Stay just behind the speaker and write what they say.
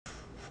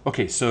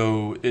Okay,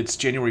 so it's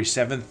January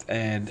 7th,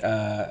 and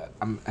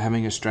I'm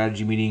having a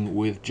strategy meeting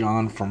with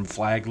John from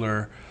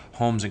Flagler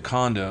Homes and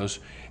Condos,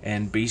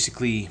 and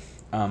basically,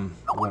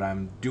 what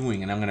I'm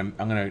doing, and I'm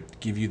gonna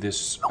give you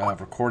this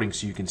recording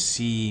so you can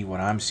see what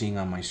I'm seeing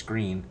on my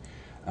screen.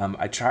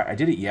 I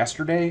did it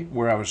yesterday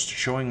where I was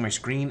showing my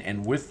screen,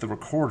 and with the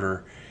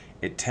recorder,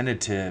 it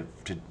tended to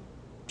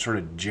sort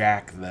of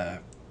jack the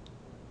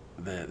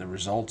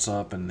results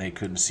up, and they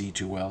couldn't see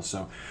too well.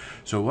 So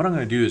what I'm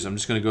going to do is I'm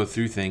just going to go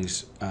through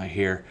things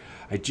here.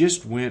 I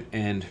just went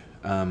and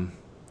I'm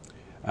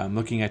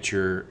looking at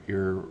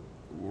your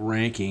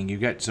ranking. You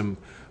got some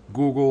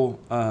Google.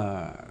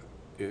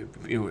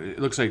 It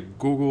looks like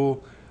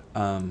Google.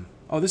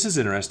 Oh, this is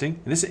interesting.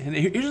 And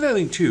here's another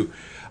thing too.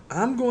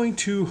 I'm going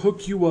to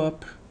hook you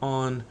up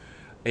on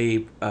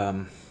a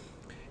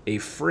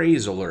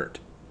phrase alert,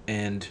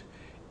 and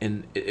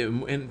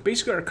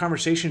basically our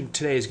conversation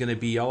today is going to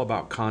be all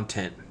about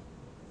content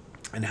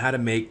and how to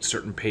make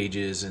certain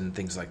pages and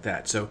things like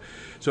that. So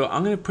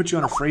I'm going to put you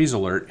on a phrase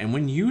alert, and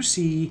when you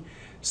see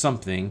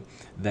something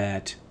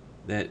that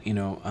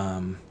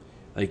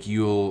like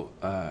you'll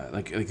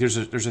like there's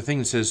a thing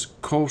that says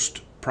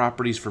coast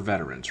properties for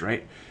veterans,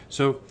 right?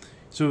 So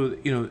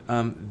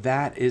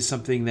that is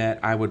something that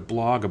I would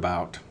blog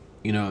about.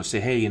 Say,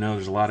 hey,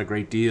 there's a lot of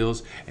great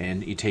deals,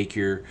 and you take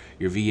your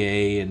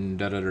VA and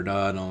da da da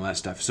da and all that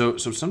stuff. So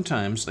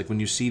sometimes, like when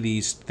you see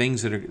these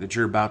things that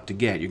you're about to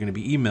get, you're going to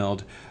be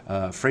emailed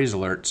phrase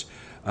alerts.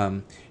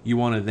 You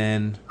want to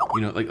then,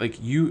 like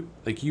you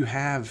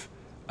have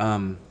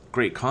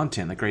great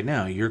content. Like right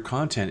now, your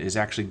content is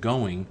actually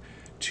going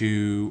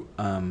to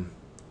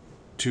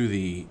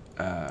the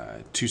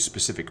to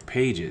specific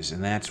pages,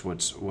 and that's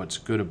what's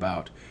good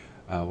about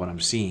what I'm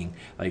seeing.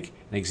 Like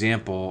an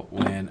example,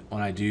 when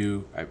I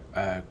do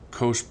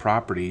coast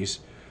properties,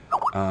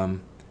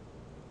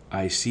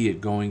 I see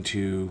it going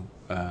to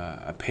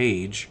a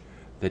page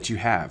that you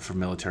have for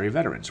military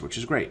veterans, which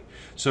is great.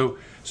 So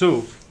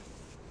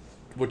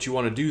what you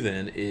want to do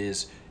then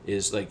is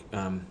like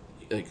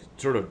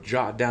sort of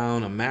jot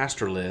down a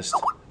master list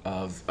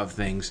of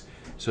things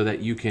so that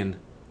you can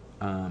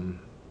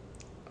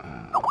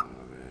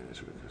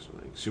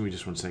excuse me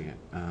just one second.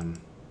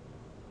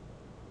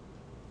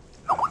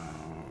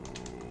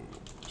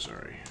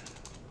 Sorry.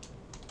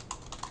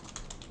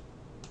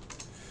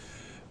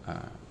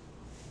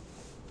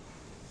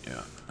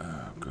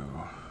 Go.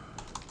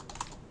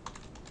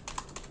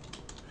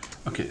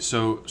 Okay,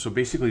 so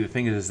basically the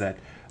thing is that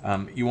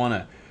you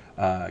want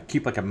to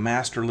keep like a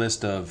master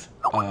list of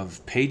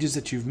pages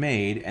that you've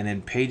made, and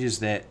then pages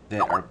that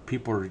are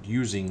people are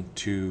using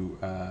to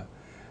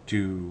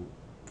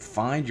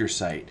find your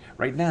site.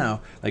 Right now,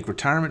 like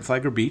retirement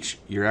Flagler Beach,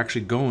 it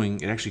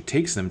actually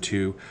takes them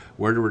to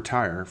where to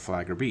retire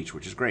Flagler Beach,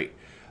 which is great.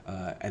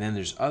 And then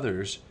there's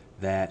others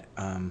that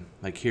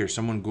like here,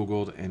 someone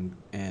Googled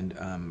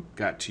and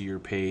got to your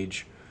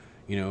page,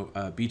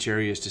 beach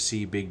areas to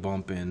see, big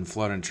bump in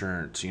flood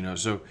insurance,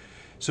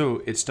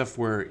 so it's stuff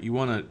where you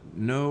want to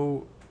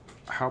know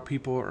how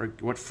people are,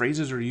 what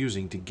phrases are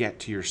using to get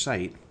to your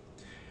site,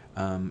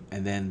 and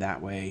then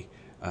that way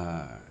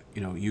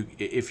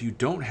if you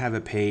don't have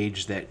a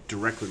page that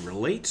directly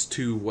relates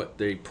to what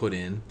they put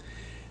in,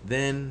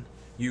 then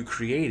you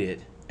create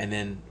it, and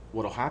then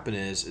what'll happen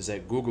is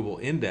that Google will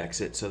index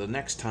it, so the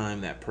next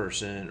time that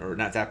person, or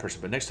not that person,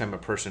 but next time a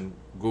person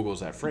Googles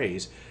that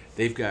phrase,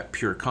 they've got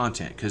pure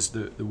content. Because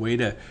the way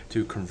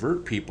to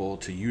convert people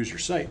to use your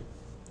site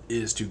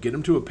is to get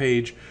them to a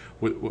page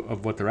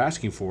of what they're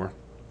asking for,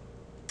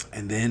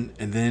 and then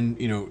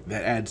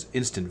that adds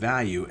instant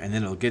value, and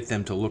then it'll get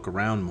them to look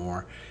around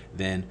more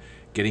than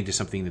getting to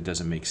something that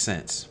doesn't make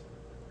sense.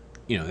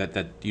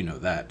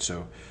 That.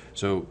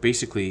 So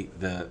basically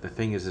the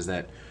thing is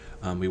that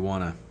we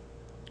want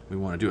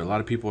to do it. A lot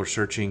of people are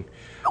searching.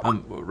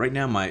 Right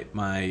now my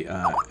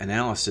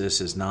analysis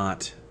is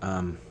not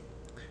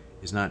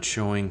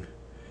showing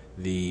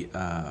the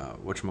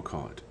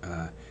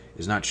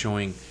is not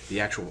showing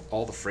the actual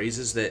all the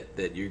phrases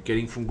that you're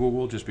getting from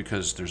Google, just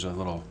because there's a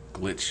little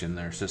glitch in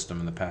their system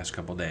in the past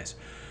couple days.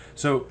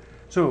 So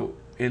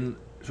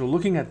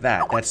looking at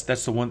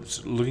that's the one.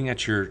 Looking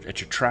at your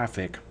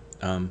traffic,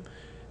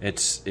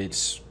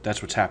 that's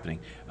what's happening.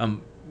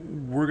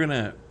 We're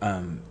gonna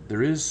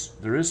there is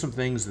some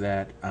things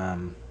that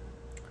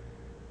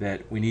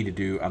we need to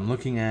do. I'm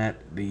looking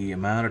at the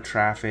amount of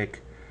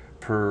traffic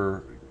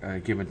per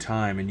given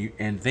time,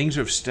 and things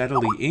have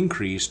steadily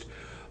increased,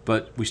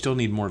 but we still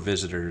need more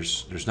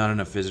visitors. There's not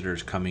enough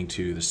visitors coming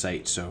to the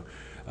site. So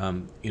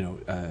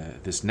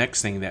this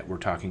next thing that we're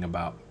talking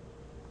about,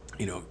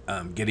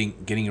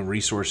 getting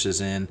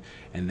resources in,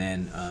 and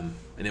then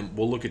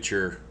we'll look at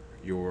your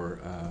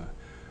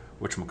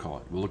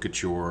whatchamacallit. We'll look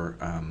at your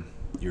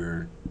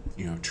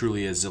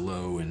Trulia,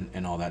 Zillow,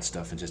 and all that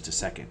stuff in just a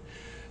second.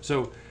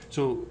 So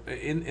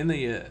in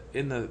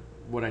the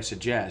what I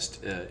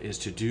suggest is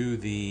to do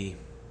the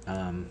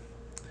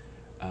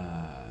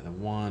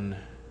one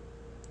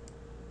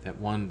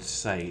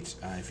site.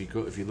 If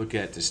you look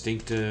at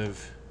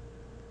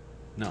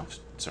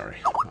Sorry,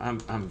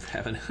 I'm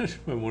having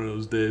one of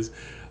those days.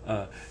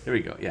 There we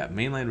go. Yeah,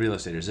 Mainland Real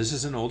Estaters. This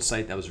is an old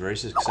site that was very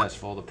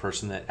successful. The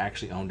person that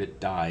actually owned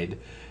it died,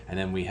 and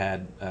then we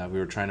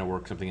were trying to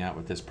work something out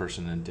with this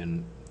person and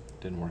didn't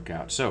work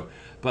out. So,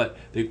 but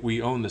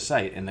we own the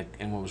site, and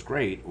what was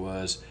great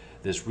was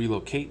this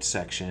relocate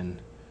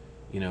section,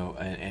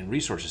 and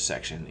resources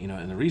section.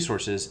 In the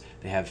resources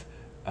they have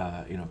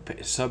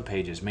sub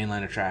pages,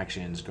 mainline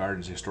attractions,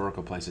 gardens,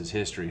 historical places,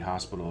 history,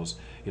 hospitals,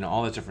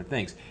 all those different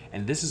things.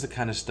 And this is the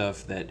kind of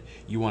stuff that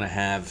you want to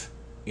have,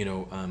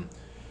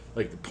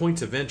 like the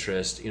points of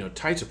interest,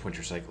 types of points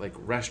of interest, like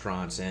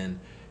restaurants and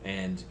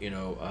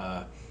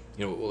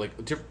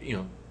like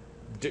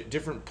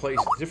different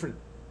places, different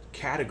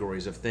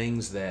categories of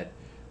things that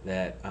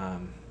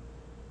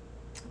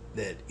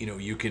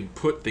you can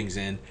put things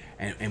in,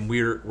 and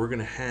we're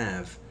gonna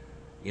have,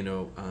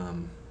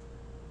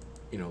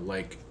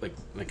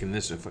 like in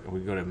this, if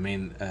we go to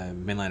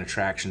mainline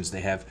attractions,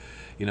 they have,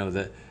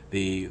 the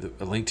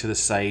link to the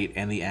site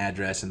and the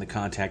address and the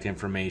contact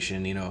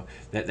information.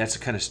 That's the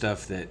kind of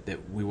stuff that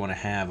we want to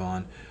have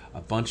on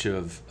a bunch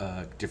of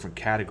different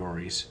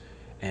categories,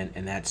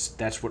 and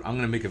that's what I'm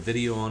going to make a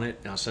video on it,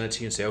 and I'll send it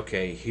to you and say,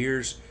 okay,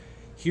 here's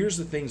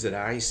the things that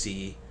I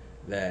see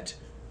that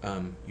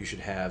you should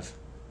have,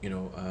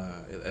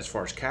 as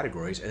far as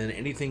categories, and then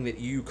anything that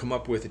you come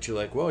up with that you're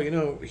like, well,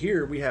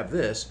 here we have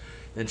this,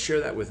 then share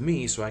that with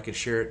me so I can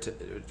share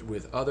it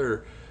with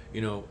other,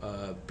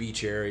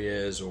 beach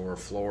areas or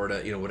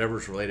Florida,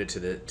 whatever's related to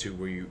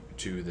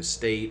the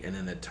state, and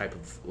then the type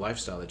of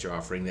lifestyle that you're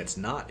offering that's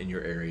not in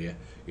your area.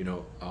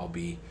 I'll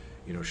be,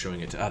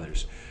 showing it to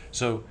others.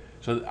 So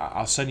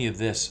I'll send you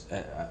this,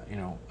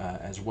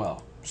 as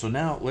well. So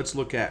now let's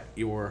look at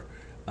your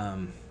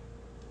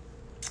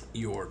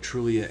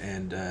Trulia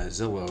and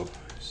Zillow,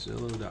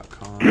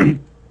 Zillow.com.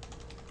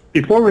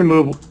 Before we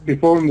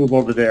move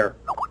over there,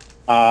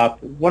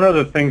 one of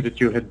the things that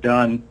you had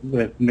done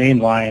with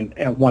Mainline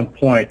at one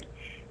point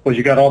was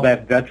you got all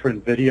that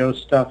veteran video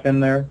stuff in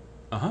there.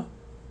 Uh-huh.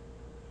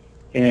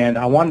 And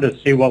I wanted to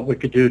see what we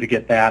could do to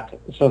get that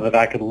so that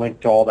I could link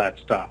to all that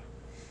stuff.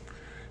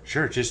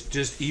 Sure.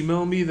 Just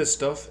email me the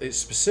stuff,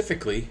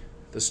 specifically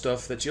the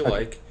stuff that you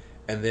like,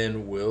 and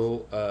then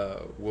we'll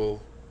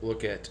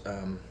look at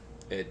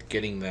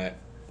getting that,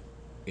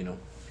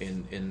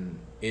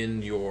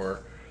 in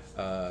your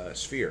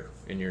sphere,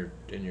 in your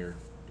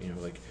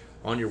like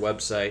on your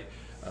website,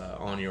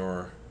 on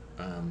your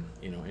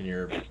in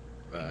your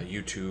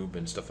YouTube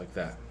and stuff like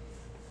that.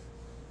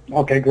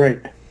 Okay,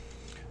 great.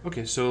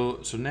 Okay, so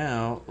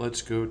now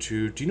let's go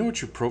to. Do you know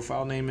what your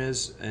profile name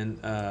is on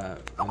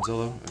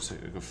Zillow? Let's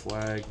go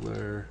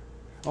Flagler.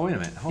 Oh, wait a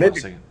minute. Hold on a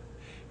second.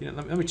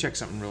 Let me check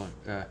something real.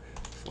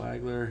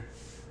 Flagler.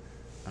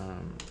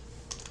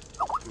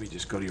 Let me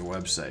just go to your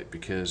website,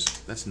 because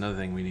that's another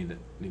thing we need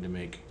to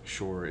make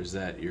sure is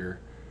that your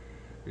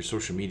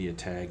social media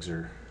tags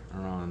are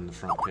on the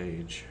front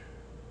page,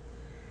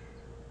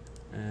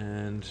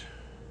 and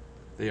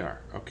they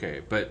are.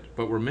 Okay, but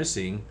we're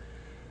missing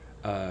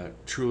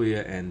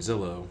Trulia and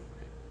Zillow,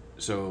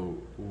 so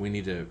we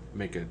need to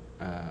make a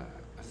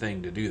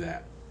thing to do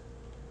that.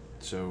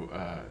 So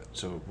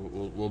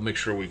we'll make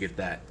sure we get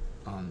that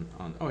on.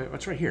 Oh,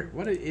 it's right here.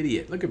 What an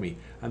idiot! Look at me.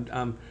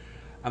 I'm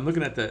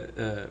looking at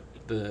the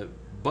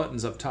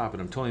buttons up top,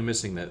 and I'm totally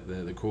missing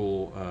the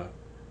cool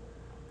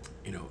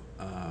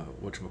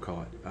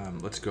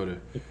whatchamacallit. Let's go to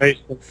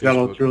Facebook.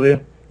 Zillow,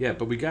 Trulia. Yeah,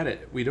 but we got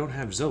it. We don't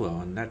have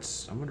Zillow, and I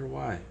wonder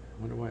why.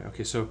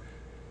 Okay, so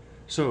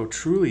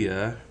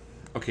Trulia.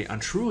 Okay, on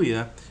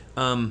Trulia,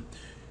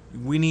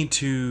 we need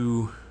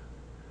to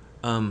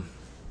we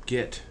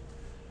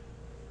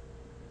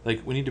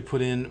need to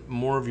put in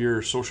more of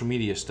your social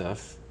media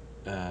stuff,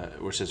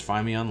 where it says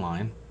 "Find me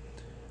online."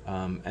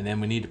 And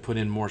then we need to put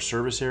in more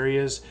service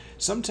areas.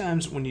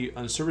 Sometimes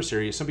on service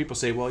areas, some people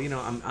say, well,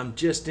 I'm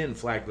just in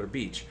Flagler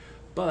Beach,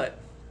 but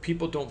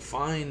people don't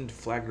find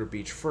Flagler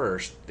Beach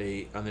first.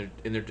 In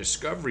their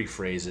discovery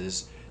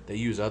phrases, they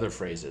use other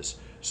phrases.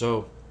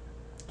 So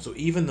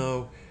even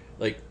though,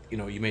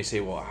 you may say,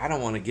 well, I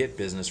don't want to get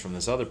business from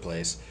this other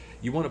place,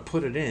 you want to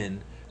put it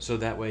in so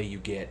that way you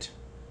get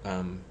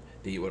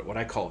what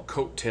I call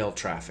coattail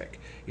traffic.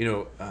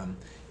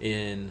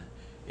 In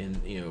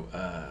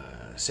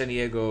San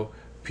Diego,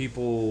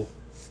 people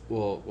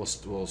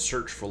will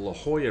search for La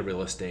Jolla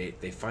real estate.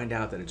 They find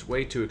out that it's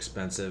way too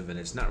expensive and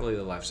it's not really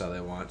the lifestyle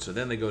they want, so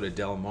then they go to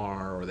Del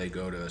Mar or they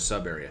go to a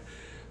sub area.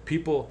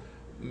 People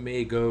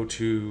may go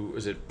to,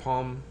 is it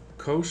Palm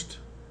Coast?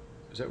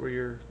 Is that where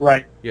you're?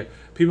 Right. Yeah.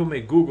 People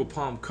may Google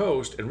Palm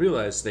Coast and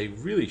realize they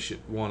really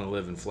should want to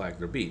live in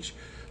Flagler Beach.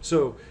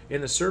 So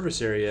in the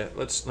service area,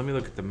 let me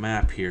look at the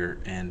map here,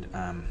 and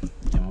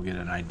we'll get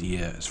an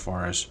idea as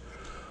far as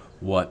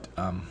what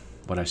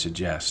I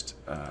suggest.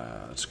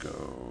 Let's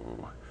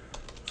go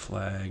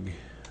Flagler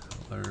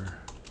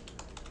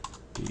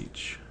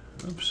Beach.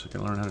 Oops, I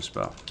gotta learn how to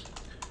spell.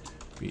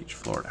 Beach,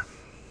 Florida.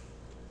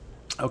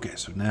 Okay,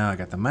 so now I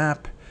got the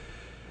map,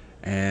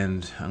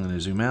 and I'm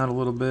gonna zoom out a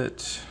little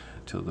bit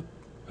till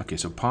okay,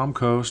 so Palm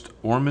Coast,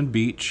 Ormond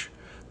Beach,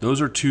 Those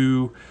are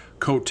two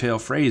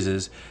coattail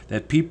phrases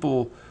that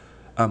people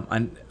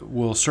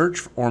will search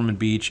for Ormond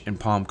Beach and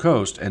Palm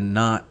Coast and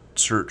not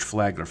search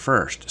Flagler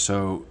first.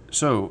 So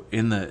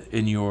in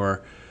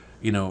your,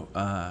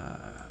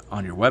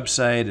 on your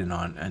website and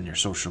on your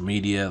social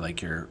media,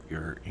 like your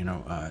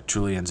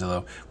Trulia and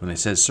Zillow, when it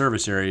says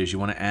service areas, you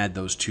want to add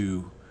those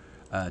two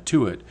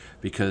to it,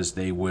 because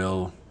they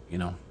will,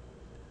 and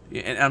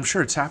I'm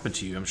sure it's happened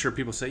to you. I'm sure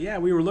people say, yeah,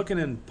 we were looking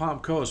in Palm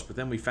Coast, but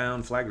then we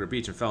found Flagler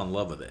Beach and fell in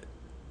love with it.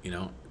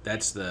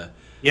 That's the...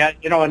 Yeah,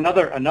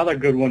 another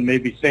good one may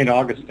be St.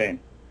 Augustine.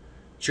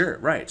 Sure,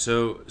 right.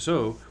 So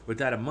with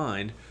that in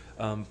mind,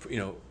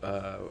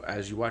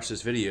 as you watch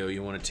this video,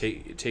 you want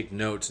to take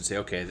notes and say,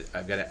 okay,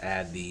 I've got to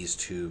add these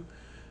to,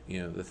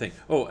 the thing.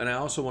 Oh, and I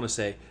also want to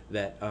say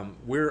that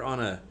we're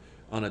on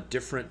a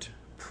different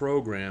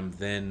program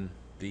than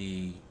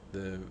the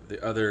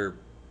other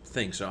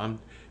thing. So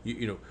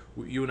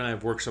you and I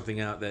have worked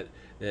something out that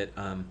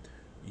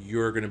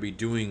you're going to be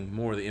doing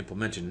more of the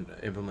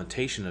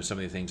implementation of some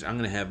of the things. I'm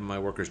going to have my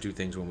workers do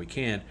things when we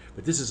can,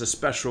 but this is a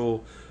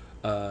special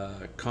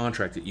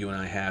contract that you and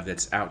I have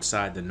that's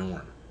outside the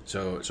norm.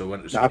 So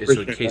in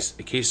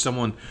case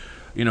someone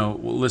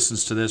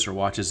listens to this or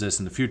watches this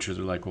in the future,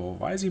 they're like, well,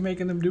 why is he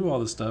making them do all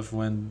this stuff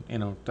when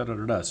da da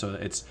da da? So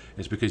it's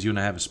because you and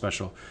I have a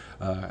special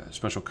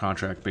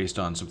contract based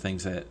on some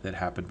things that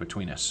happened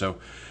between us. So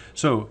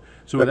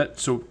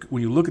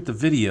when you look at the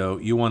video,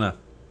 you want to,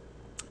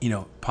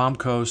 Palm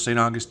Coast, St.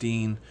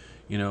 Augustine,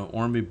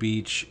 Ormond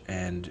Beach,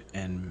 and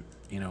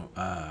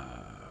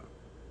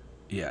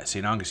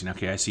St. Augustine.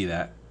 Okay, I see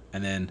that.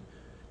 And then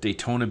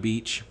Daytona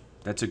Beach,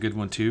 that's a good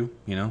one too,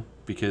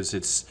 because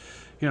it's,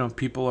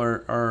 people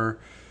are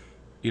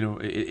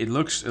it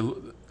looks,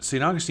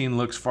 St. Augustine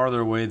looks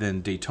farther away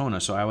than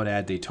Daytona, so I would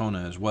add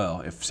Daytona as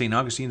well. If St.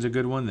 Augustine's a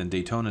good one, then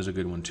Daytona is a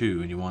good one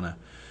too, and you want to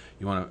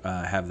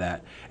have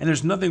that. And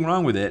there's nothing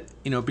wrong with it,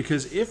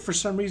 because if for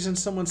some reason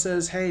someone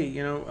says, hey,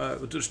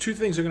 there's two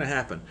things that are going to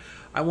happen.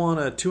 I want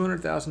a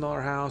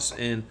 $200,000 house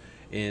in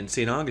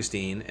St.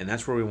 Augustine, and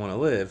that's where we want to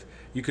live.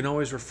 You can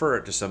always refer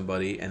it to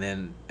somebody, and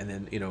then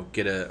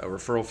get a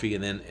referral fee,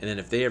 and then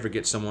if they ever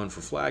get someone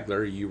for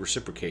Flagler, you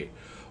reciprocate.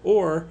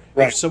 Or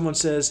right. If someone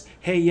says,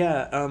 hey,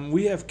 yeah,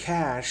 we have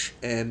cash,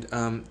 and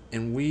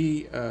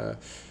we want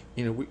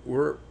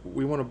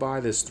to buy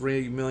this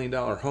 $3 million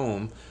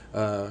home,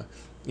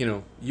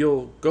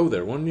 you'll go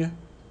there, wouldn't you?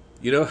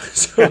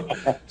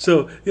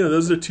 So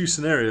those are two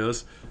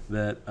scenarios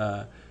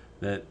that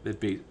it'd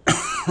be.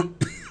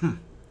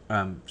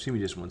 Excuse me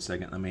just one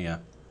second. Let me.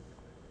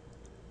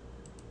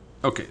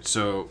 Okay,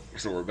 so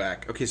we're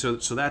back. Okay, so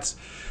that's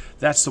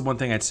the one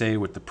thing I'd say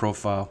with the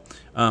profile.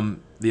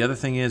 The other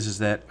thing is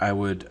that I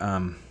would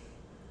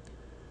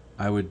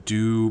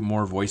do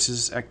more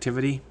voices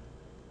activity.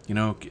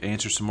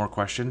 Answer some more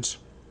questions.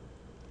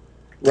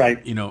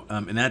 Right.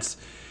 And that's.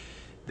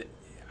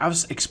 I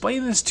was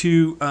explaining this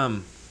to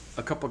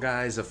a couple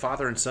guys, a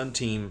father and son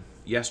team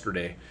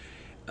yesterday.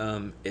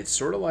 It's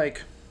sort of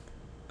like.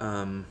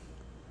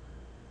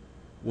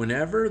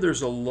 Whenever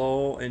there's a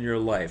lull in your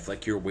life,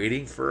 like you're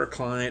waiting for a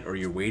client, or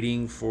you're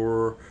waiting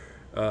for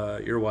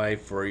your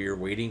wife, or you're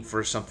waiting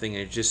for something,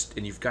 and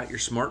you've got your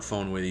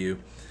smartphone with you,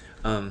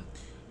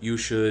 you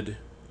should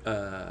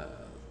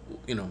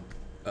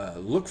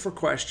look for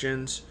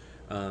questions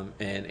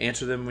and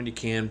answer them when you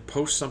can.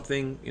 Post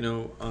something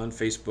on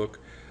Facebook,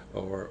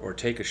 or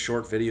take a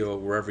short video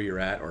wherever you're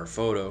at, or a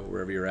photo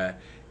wherever you're at,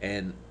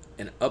 and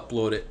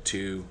upload it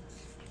to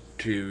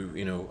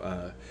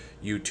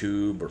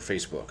YouTube or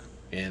Facebook.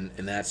 And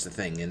that's the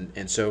thing.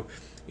 And so,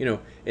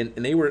 and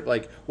they were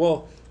like,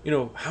 well,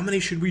 how many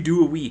should we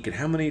do a week, and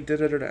how many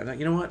da-da-da-da? And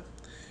you know what?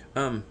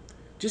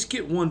 Just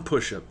get one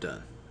push-up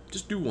done.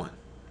 Just do one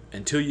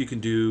until you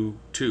can do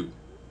two,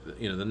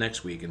 the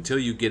next week, until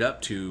you get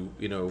up to,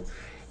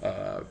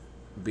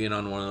 being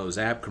on one of those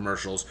app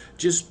commercials.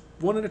 Just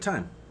one at a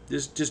time.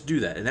 Just do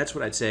that. And that's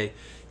what I'd say,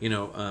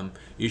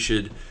 you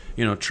should,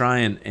 try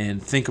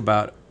and think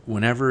about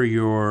whenever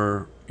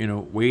you're,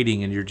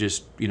 waiting and you're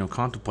just,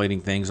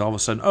 contemplating things, all of a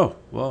sudden, oh,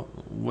 well,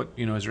 what,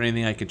 is there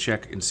anything I can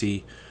check and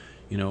see,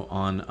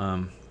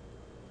 on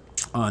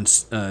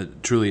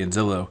Trulia and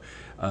Zillow,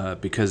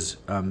 because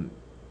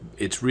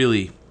it's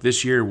really,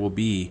 this year will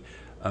be,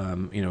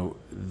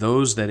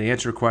 those that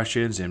answer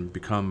questions and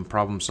become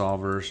problem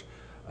solvers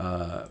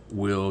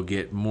will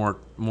get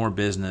more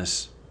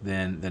business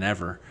than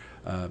ever,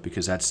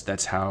 because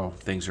that's how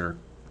things are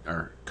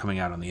coming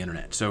out on the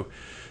internet.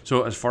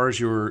 So as far as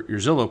your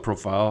Zillow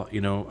profile,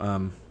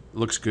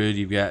 looks good.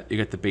 You got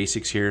the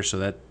basics here,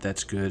 so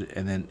that's good.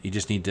 And then you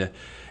just need to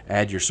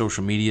add your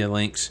social media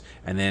links,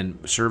 and then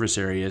service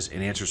areas,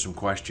 and answer some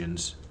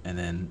questions. And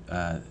then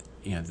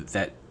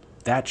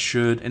that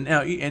should, and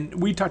now,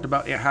 and we talked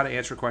about how to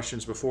answer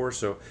questions before.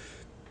 So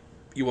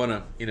you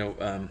want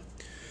to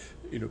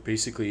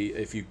basically,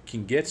 if you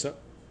can get some,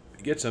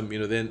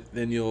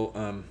 then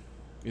you'll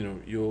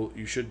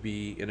you should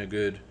be in a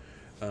good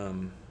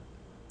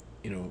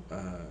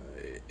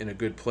in a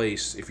good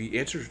place. If you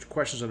answer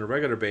questions on a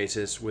regular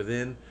basis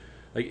within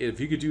like if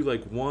you could do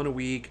like one a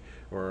week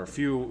or a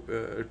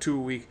few, two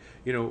a week,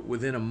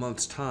 within a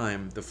month's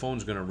time, the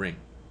phone's going to ring.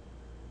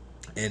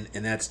 And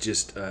that's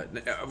just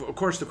of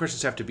course the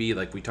questions have to be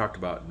like we talked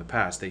about in the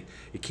past. It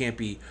can't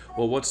be,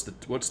 well, what's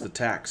the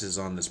taxes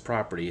on this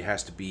property. It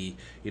has to be,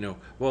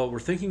 well, we're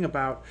thinking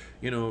about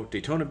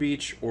Daytona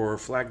Beach or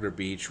Flagler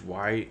Beach.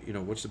 Why,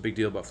 what's the big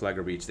deal about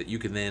Flagler Beach? That you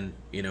can then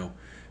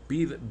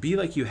be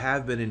like you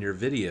have been in your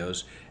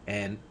videos.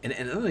 And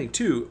another thing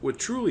too, with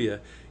Trulia,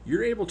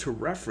 you're able to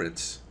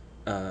reference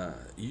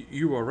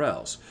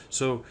URLs.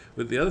 So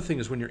but the other thing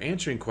is when you're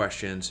answering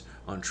questions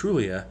on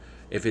Trulia,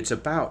 if it's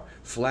about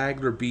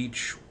Flagler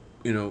Beach,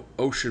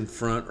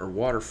 oceanfront or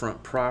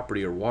waterfront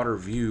property or water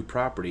view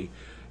property,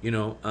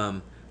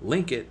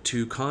 link it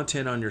to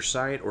content on your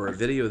site or a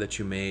video that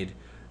you made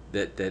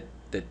that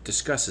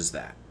discusses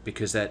that,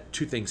 because that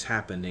two things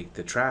happen.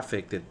 The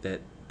traffic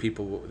that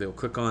people, they'll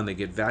click on, they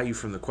get value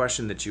from the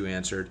question that you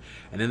answered,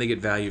 and then they get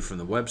value from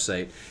the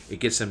website. It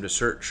gets them to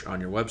search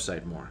on your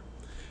website more.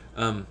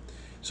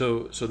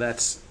 So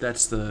that's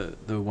the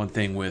one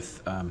thing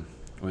with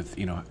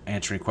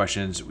answering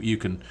questions. You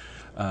can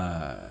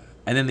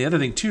and then the other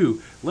thing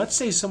too, let's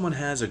say someone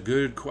has a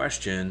good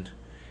question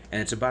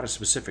and it's about a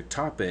specific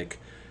topic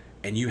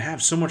and you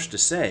have so much to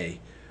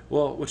say.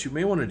 Well, what you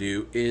may want to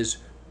do is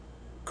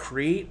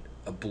create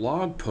a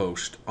blog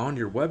post on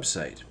your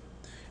website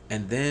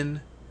and then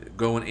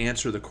go and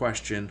answer the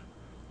question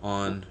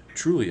on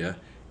Trulia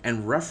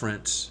and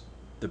reference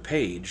the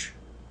page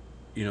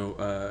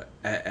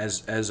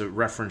as a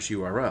reference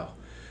URL.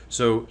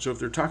 So if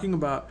they're talking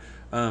about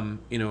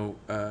new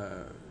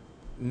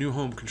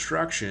home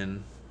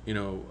construction,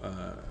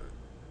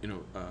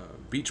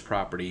 beach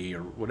property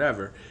or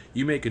whatever,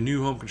 you make a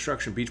new home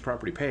construction beach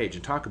property page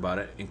and talk about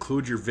it.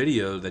 Include your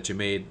video that you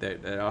made,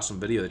 that awesome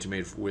video that you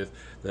made with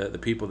the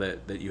people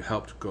that you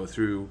helped go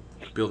through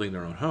building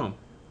their own home,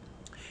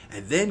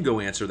 and then go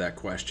answer that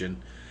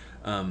question.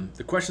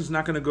 The question's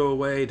not going to go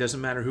away. It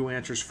doesn't matter who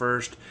answers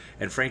first.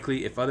 And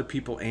frankly, if other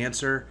people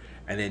answer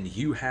and then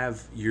you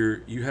have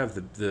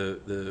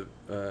the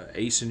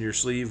ace in your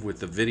sleeve with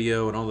the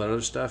video and all that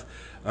other stuff,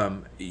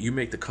 you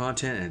make the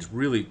content and it's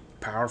really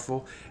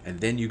powerful, and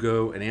then you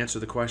go and answer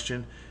the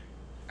question.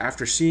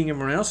 After seeing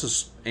everyone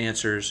else's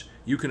answers,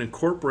 you can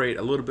incorporate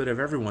a little bit of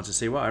everyone's and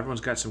say, well,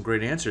 everyone's got some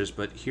great answers,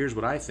 but here's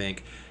what I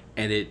think,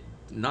 and it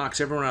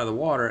knocks everyone out of the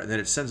water, and then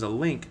it sends a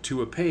link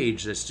to a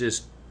page that's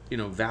just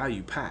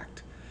value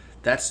packed.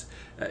 That's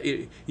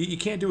you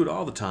can't do it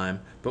all the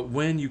time, but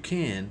when you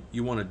can,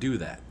 you want to do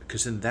that,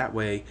 because in that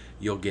way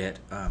you'll get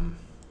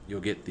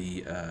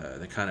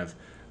the kind of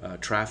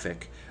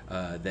traffic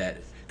that,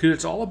 because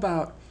it's all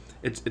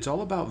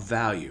about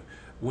value.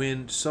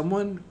 When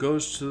someone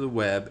goes to the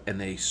web and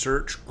they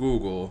search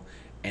Google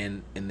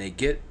and they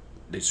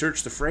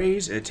search the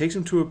phrase and it takes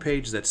them to a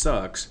page that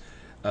sucks,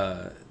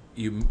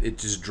 it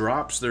just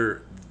drops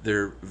their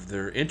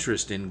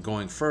interest in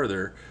going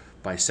further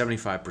by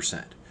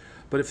 75%.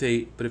 But if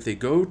they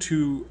go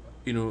to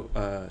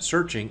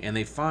searching and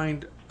they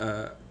find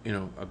a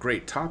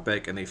great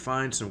topic and they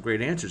find some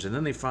great answers, and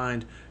then they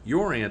find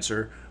your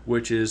answer,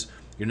 which is,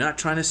 you're not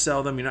trying to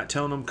sell them, you're not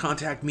telling them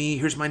contact me,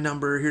 here's my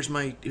number, here's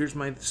my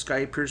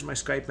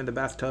Skype in the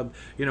bathtub.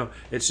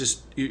 It's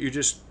just you're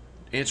just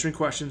answering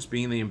questions,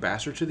 being the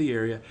ambassador to the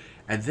area,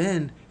 and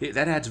then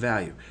that adds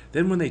value.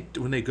 Then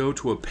when they go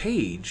to a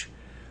page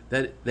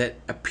that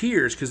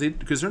appears,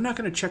 because they're not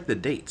going to check the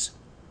dates.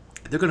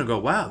 They're going to go,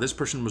 wow, this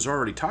person was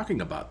already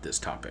talking about this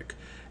topic.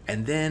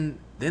 And then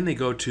they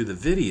go to the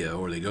video,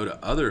 or they go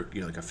to other,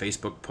 like a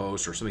Facebook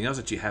post or something else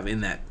that you have in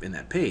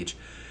that page.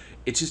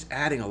 It's just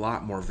adding a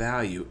lot more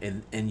value,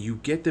 and you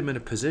get them in a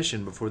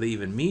position before they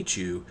even meet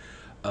you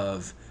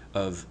of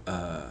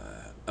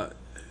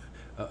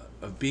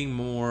being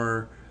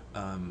more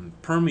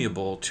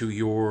permeable to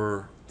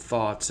your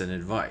thoughts and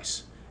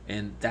advice.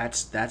 And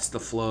that's the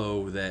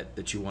flow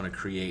that you want to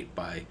create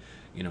by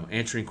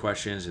answering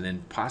questions, and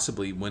then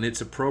possibly, when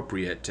it's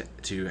appropriate,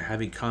 to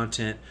having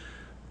content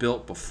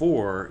built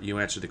before you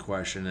answer the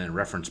question and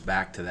reference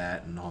back to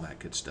that and all that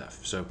good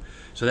stuff. So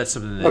that's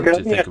something to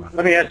think about.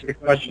 Let me ask you a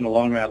question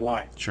along that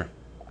line. Sure.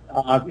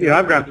 I've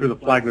gone through the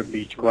Flagler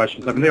Beach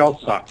questions. They all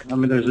suck.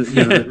 There's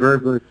very,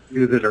 very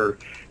few that are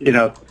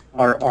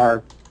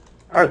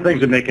are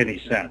things that make any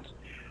sense.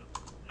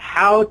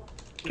 How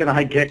can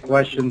I get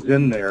questions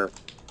in there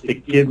to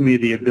give me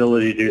the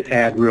ability to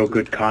add real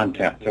good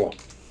content to them?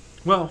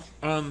 Well,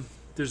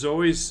 there's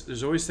always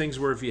things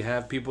where if you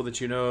have people that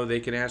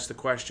they can ask the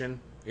question.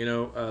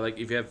 Like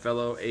if you have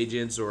fellow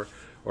agents, or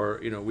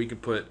we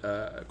could put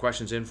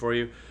questions in for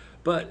you.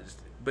 But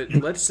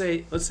let's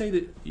say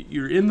that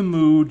you're in the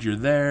mood, you're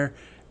there,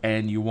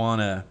 and you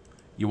wanna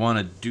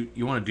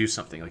do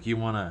something. Like you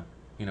wanna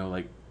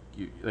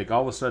like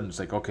all of a sudden it's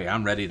like, okay,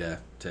 I'm ready to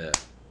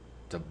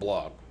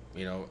blog.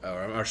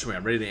 Or sorry,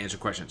 I'm ready to answer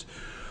questions.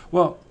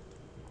 Well,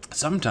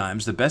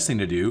 sometimes the best thing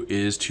to do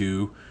is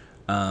to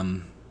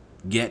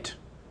get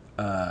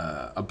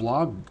a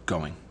blog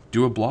going.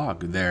 Do a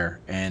blog there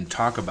and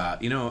talk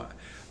about,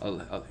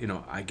 you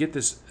know, I get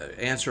this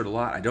answered a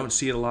lot. I don't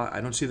see it a lot.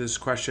 I don't see this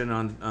question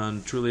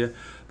on Trulia,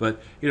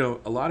 but you know,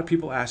 a lot of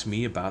people ask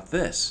me about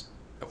this,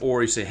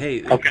 or you say,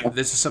 hey, Okay.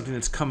 this is something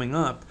that's coming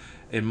up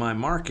in my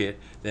market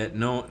that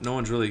no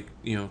one's really,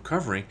 you know,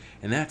 covering,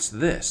 and that's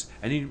this.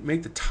 And you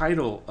make the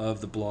title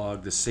of the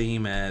blog the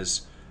same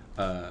as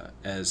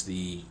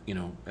the, you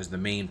know, as the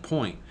main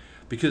point,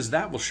 because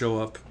that will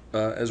show up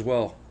as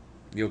well.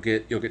 You'll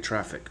get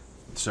traffic.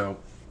 So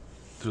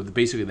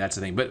basically that's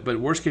the thing. But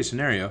worst case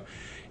scenario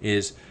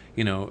is,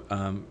 you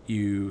know,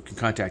 you can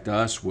contact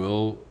us.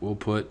 We'll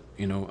put,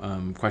 you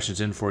know,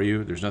 questions in for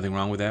you. There's nothing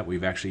wrong with that.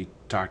 We've actually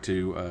talked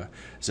to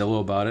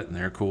Zillow about it, and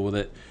they're cool with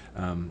it.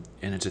 And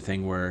it's a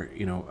thing where,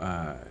 you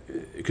know,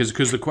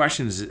 because the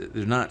questions,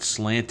 they're not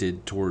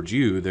slanted towards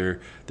you.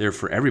 They're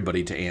for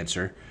everybody to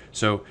answer.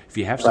 So if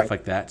you have stuff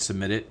like that,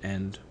 submit it,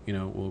 and you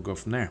know, we'll go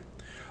from there.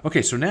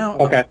 Okay, so now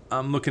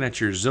I'm looking at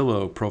your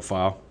Zillow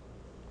profile,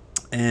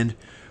 and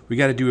we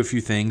got to do a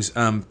few things.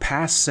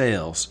 Past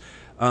sales.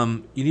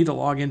 You need to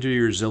log into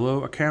your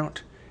Zillow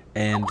account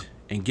and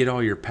get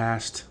all your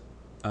past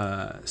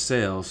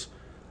sales,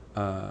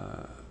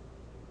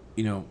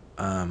 you know,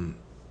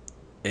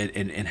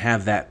 and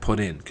have that put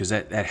in, because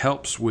that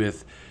helps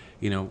with,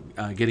 you know,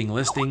 getting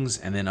listings,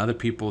 and then other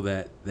people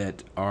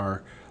that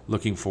are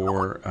looking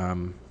for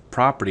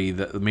property.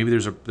 That maybe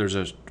there's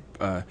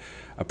a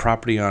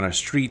property on a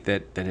street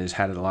that has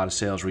had a lot of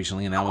sales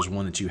recently, and that was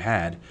one that you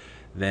had.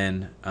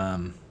 Then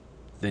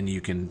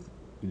you can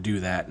do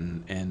that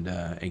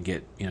and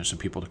get, you know, some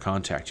people to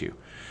contact you.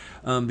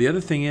 The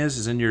other thing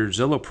is in your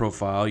Zillow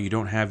profile, you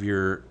don't have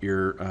your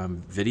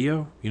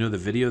video. You know, the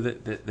video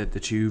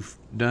that you've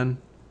done.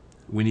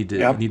 We need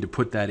to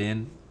put that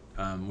in.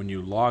 When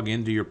you log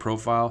into your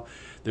profile,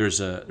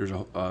 there's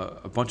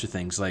a bunch of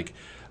things like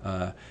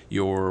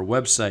your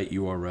website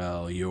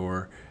URL,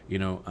 your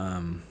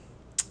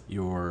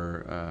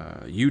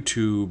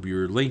YouTube,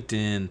 your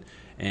LinkedIn,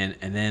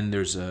 and then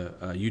there's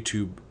a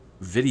YouTube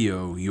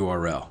video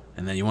URL,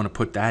 and then you want to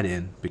put that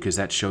in because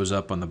that shows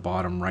up on the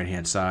bottom right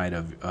hand side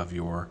of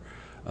your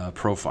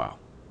profile.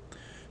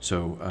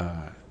 So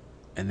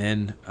and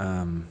then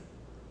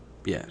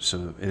so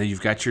and then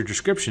you've got your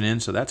description in,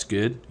 so that's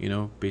good. You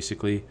know,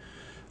 basically,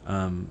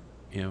 you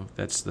know,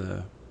 that's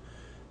the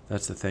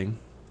thing.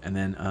 And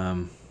then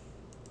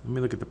let me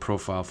look at the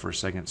profile for a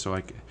second. So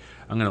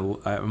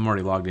I'm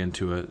already logged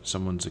into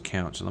someone's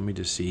account, so let me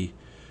just see.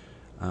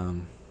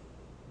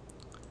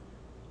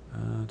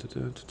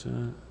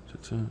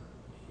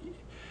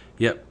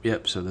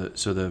 Yep. So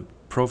the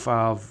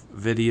profile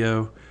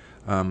video,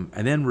 and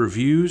then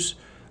reviews.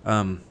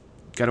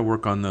 Got to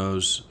work on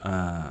those.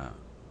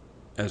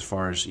 As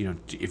far as, you know,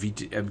 if you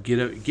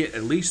get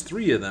at least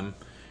 3 of them,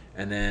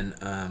 and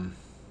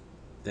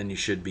then you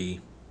should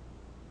be,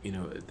 you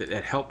know,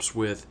 that helps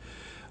with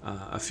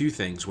a few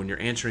things. When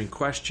you're answering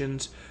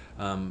questions,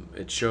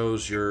 it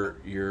shows your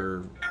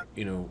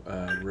you know,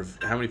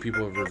 how many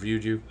people have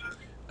reviewed you.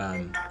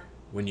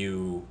 When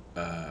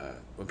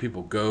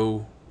people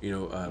go, you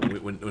know,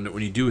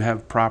 when you do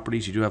have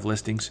properties, you do have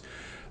listings,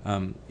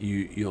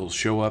 you'll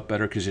show up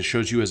better because it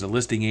shows you as a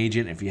listing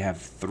agent. If you have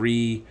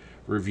 3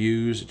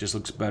 reviews, it just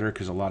looks better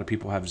because a lot of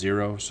people have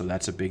 0, so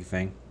that's a big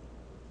thing.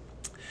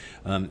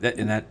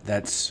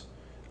 That's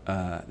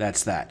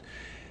that.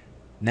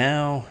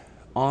 Now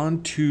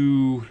on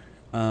to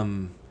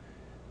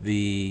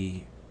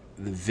the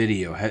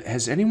video.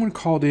 Has anyone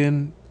called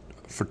in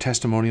for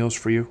testimonials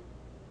for you?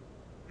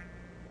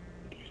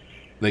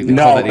 Like they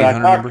call that 800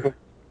 number?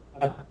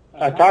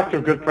 I talked to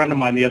a good friend of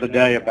mine the other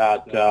day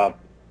about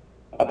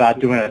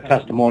doing a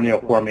testimonial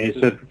for me. He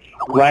said,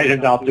 "Write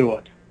it, I'll do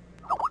it."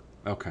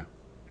 Okay.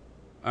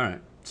 All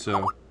right.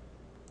 So,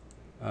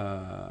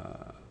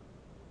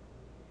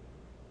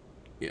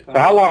 yeah. So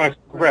how long is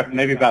the script?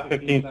 Maybe about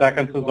 15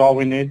 seconds is all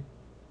we need.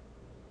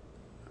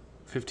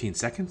 15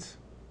 seconds?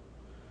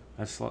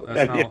 That's not a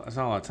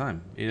lot of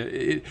time.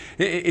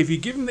 If you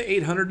give them the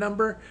 800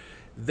 number,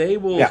 they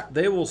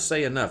will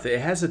say enough.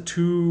 It has a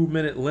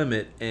 2-minute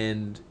limit,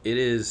 and it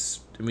is.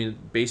 I mean,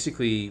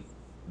 basically,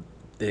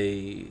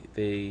 they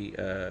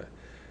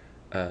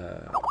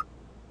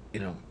you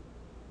know.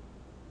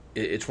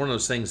 It's one of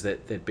those things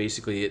that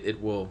basically they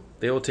will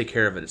take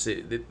care of it.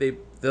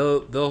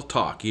 They'll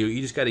talk.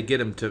 You just got to get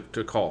them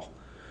to call,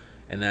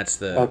 and that's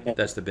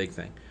the big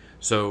thing.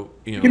 So,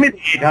 you know, give me the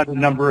 800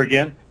 number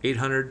again.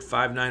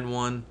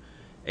 800-591-8716.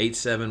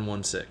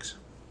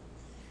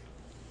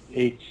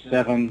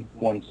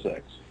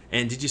 8716.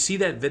 And did you see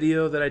that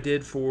video that I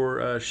did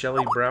for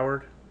Shelley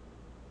Broward?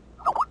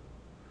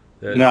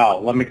 No,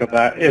 let me go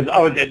back.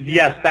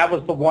 Yes, that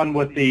was the one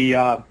with the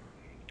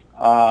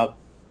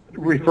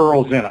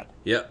referrals in it.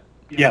 Yep.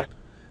 Yes.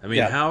 I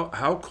mean,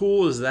 how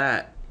cool is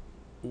that?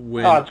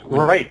 It's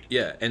great.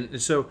 Yeah,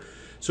 and so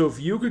if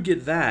you could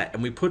get that,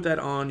 and we put that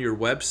on your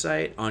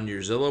website, on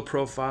your Zillow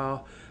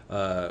profile,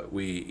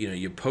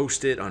 you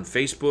post it on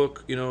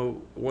Facebook, you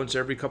know, once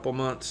every couple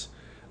months.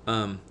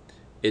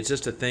 It's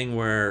just a thing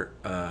where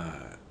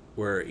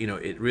you know,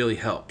 it really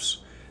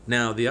helps.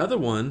 Now the other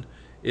one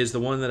is the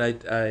one that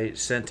I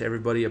sent to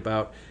everybody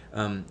about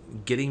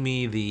getting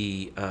me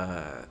the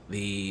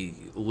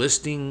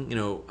listing.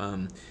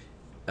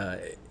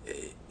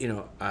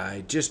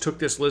 I just took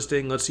this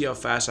listing. Let's see how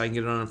fast I can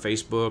get it on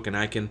Facebook, and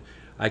I can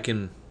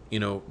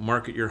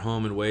market your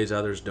home in ways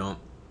others don't.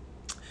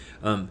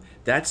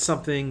 That's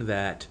something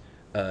that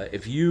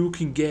if you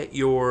can get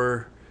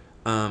your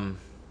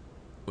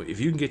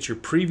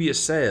previous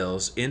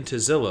sales into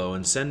Zillow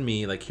and send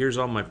me like, here's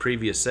all my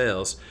previous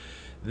sales,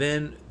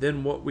 then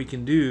what we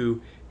can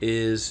do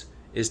is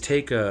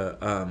take get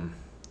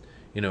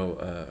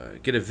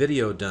a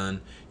video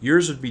done.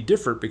 Yours would be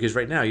different because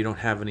right now you don't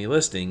have any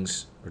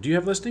listings. Or do you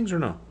have listings or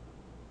no?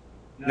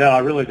 No, I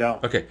really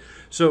don't. Okay,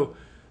 so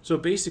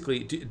basically,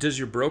 does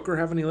your broker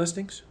have any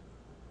listings?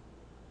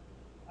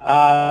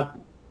 I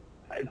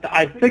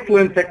think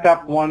Lynn picked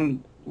up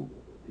one.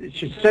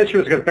 She said she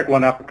was going to pick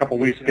one up a couple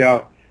weeks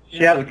ago.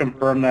 She hasn't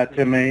confirmed that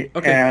to me.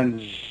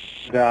 Okay.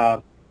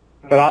 But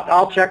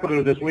I'll check with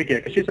her this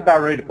weekend because she's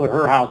about ready to put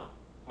her house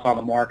on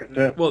the market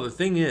too. Well, the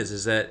thing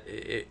is that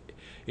it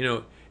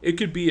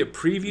could be a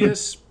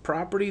previous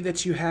property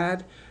that you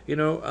had,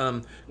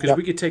 because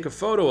we could take a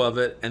photo of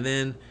it and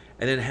then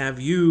have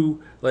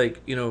you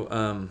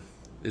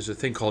there's a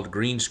thing called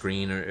green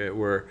screen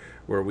where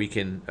we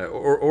can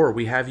or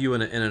we have you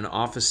in an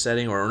office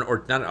setting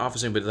or not an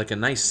office setting but like a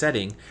nice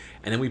setting,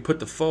 and then we put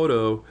the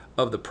photo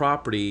of the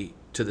property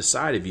to the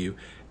side of you,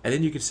 and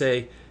then you could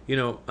say,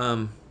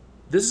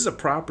 this is a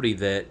property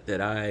that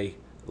I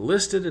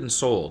listed and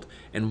sold,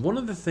 and one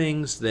of the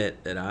things that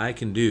I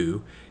can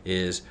do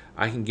is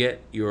I can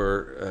get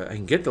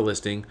the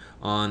listing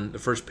on the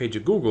first page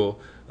of Google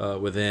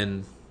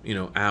within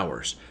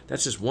hours.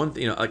 That's just one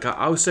thing. Like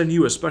I'll send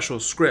you a special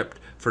script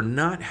for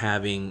not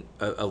having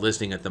a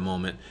listing at the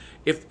moment.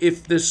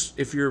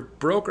 If your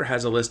broker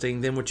has a listing,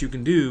 then what you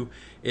can do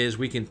is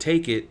we can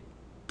take it,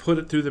 put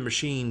it through the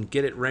machine,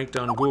 get it ranked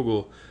on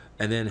Google,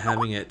 and then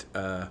having it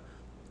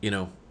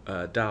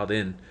dialed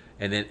in,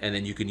 and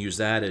then you can use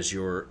that as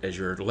your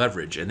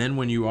leverage. And then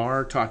when you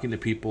are talking to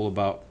people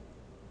about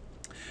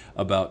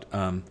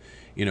the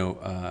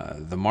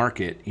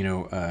market,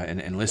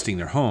 and listing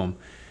their home,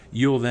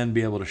 you'll then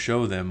be able to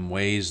show them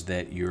ways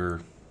that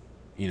you're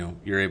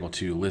able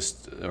to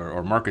list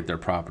or market their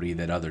property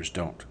that others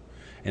don't.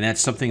 And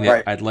that's something that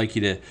right. I'd like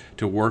you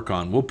to work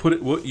on. We'll put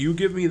it. You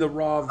give me the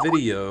raw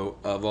video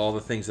of all the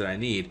things that I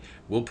need.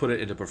 We'll put it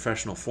into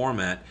professional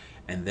format,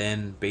 and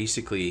then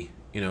basically,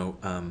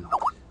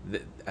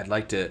 I'd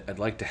like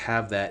to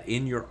have that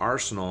in your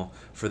arsenal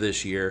for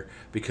this year,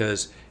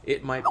 because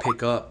it might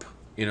pick up,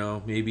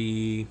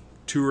 maybe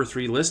 2 or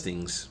 3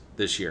 listings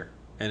this year,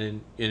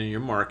 and in your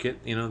market,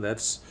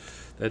 that's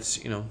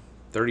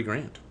 30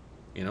 grand.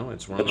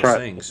 It's one of those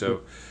things.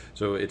 So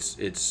it's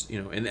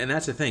and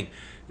that's the thing.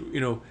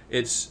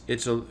 It's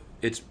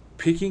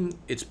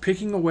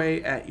picking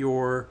away at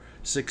your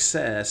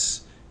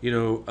success,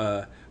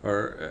 or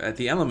at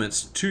the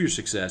elements to your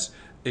success,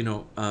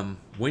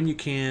 when you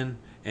can,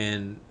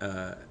 and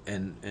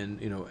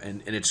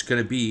it's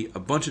going to be a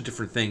bunch of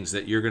different things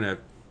that you're going to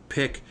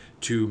pick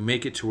to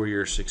make it to where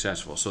you're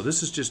successful. So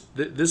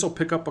this will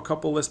pick up a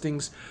couple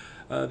listings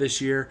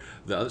this year.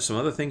 Some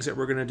other things that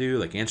we're going to do,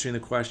 like answering the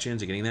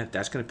questions and getting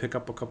that's going to pick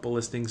up a couple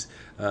listings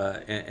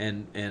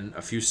and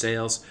a few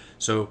sales.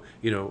 So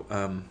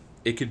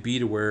it could be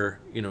to where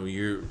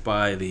you're,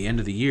 by the end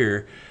of the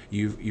year,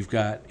 you've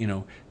got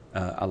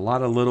a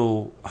lot of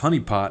little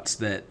honeypots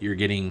that you're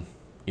getting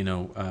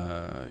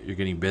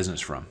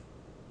business from.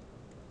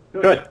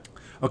 Good.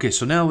 Okay,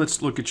 so now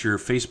let's look at your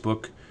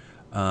Facebook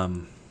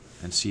and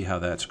see how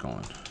that's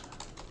going.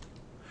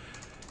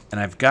 And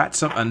I've got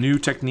a new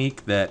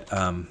technique that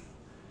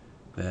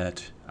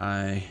that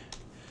I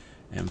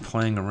am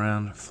playing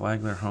around.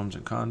 Flagler Homes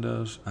and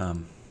Condos.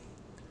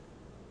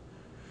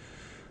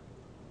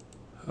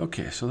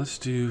 Okay, so let's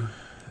do.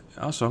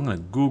 Also, I'm going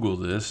to Google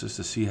this just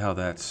to see how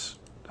that's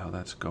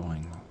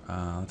going.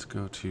 Let's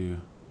go to.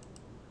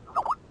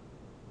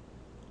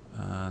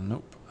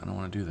 Nope, I don't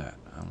want to do that.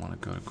 I want to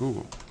go to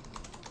Google.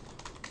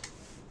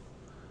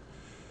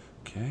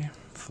 Okay,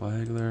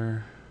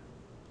 Flagler.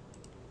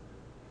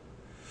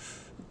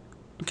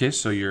 Okay,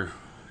 so your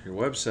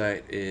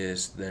website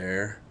is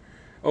there.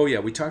 Oh yeah,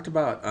 we talked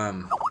about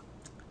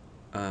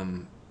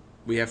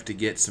we have to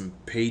get some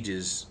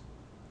pages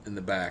in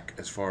the back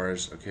as far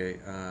as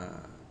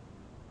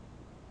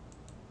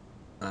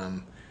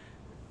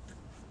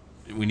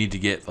we need to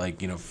get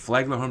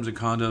Flagler Homes and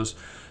Condos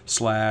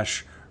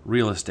 /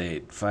 real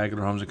estate,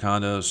 Flagler Homes and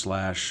Condos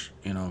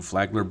 /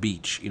 Flagler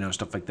Beach,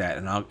 stuff like that,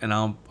 and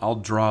I'll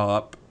draw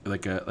up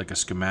like a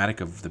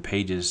schematic of the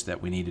pages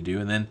that we need to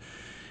do, and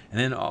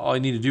then all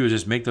you need to do is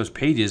just make those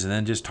pages and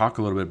then just talk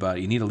a little bit about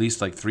it. You need at least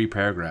 3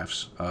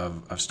 paragraphs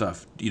of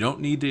stuff. You don't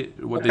need to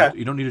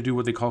you don't need to do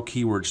what they call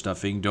keyword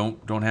stuffing.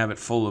 Don't have it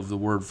full of the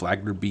word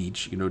Flagler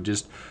Beach.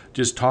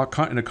 Just talk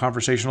in a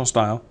conversational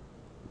style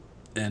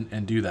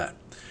and do that.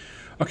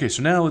 Okay,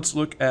 so now let's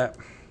look at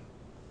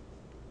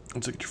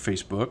your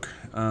Facebook.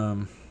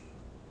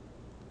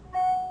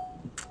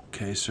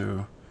 Okay,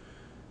 so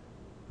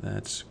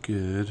That's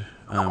good.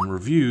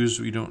 Reviews,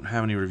 we don't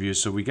have any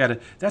reviews, so we gotta.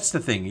 That's the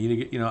thing.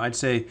 You know, I'd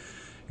say,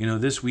 you know,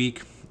 this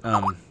week,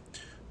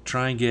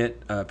 try and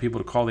get people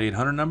to call the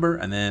 800 number,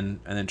 and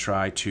then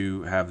try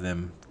to have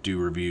them do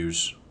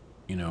reviews,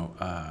 you know,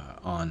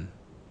 on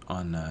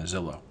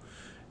Zillow,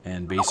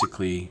 and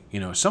basically, you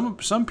know,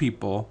 some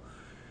people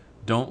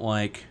don't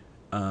like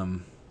to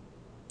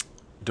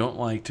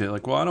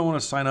like. Well, I don't want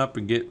to sign up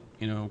and get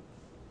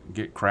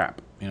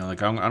crap. You know,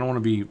 like I don't want to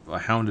be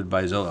hounded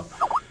by Zillow.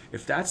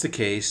 If that's the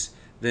case,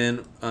 then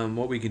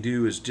what we can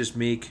do is just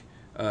make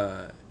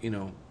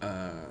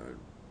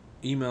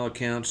email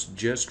accounts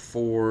just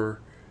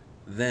for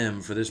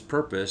them for this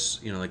purpose.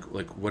 You know,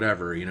 like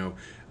whatever. You know,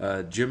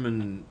 Jim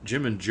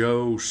and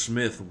Joe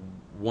Smith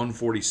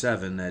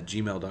 147 at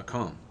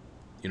gmail.com.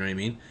 You know what I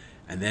mean?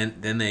 And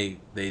then they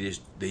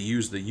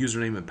use the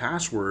username and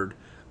password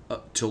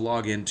to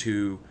log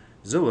into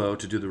Zillow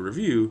to do the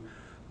review.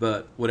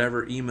 But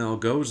whatever email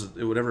goes,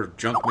 whatever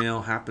junk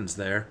mail happens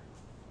there,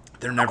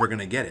 they're never going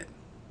to get it.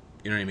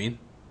 You know what I mean?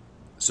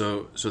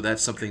 So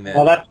that's something that...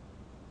 Well,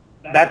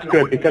 that's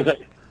good, because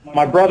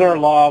my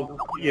brother-in-law,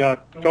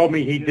 told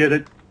me he did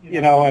it,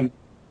 and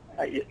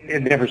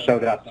it never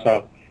showed up.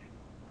 So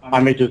I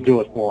may just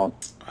do it for him.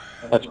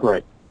 That's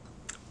great.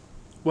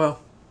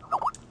 Well,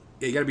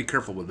 you got to be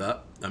careful with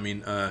that. I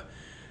mean,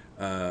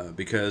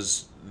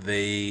 because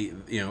they,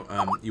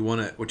 what you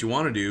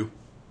want to do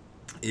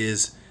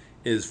is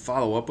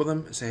follow up with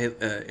them and say, hey,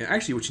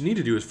 actually what you need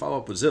to do is follow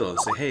up with Zillow and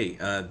say, hey,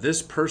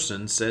 this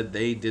person said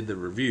they did the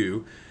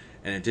review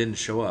and it didn't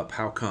show up.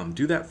 How come?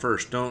 Do that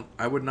first.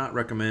 I would not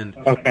recommend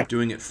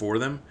doing it for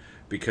them,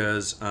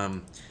 because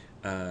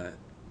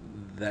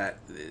that,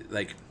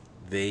 like,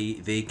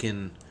 they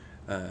can,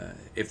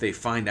 if they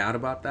find out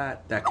about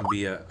that can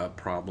be a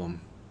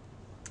problem,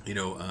 in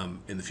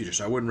the future.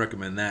 So I wouldn't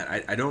recommend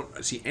that. I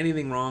don't see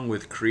anything wrong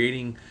with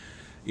creating,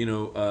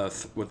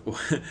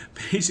 with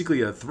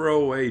basically a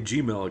throwaway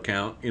Gmail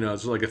account.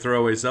 It's like a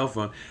throwaway cell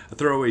phone, a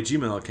throwaway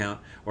Gmail account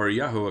or a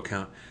Yahoo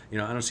account. I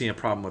don't see a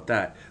problem with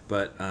that.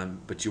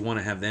 But you want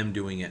to have them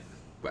doing it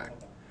back.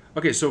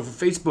 Okay, so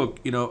for Facebook,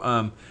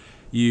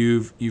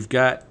 you've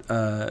got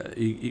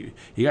you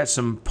got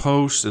some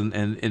posts,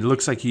 and it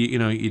looks like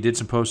you did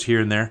some posts here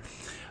and there.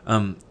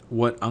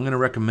 What I'm going to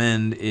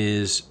recommend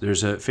is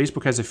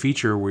Facebook has a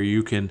feature where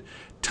you can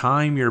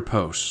time your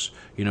posts.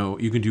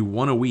 You can do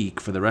one a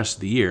week for the rest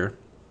of the year.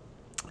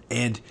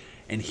 And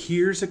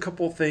here's a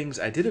couple things.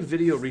 I did a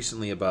video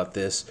recently about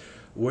this,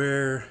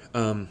 where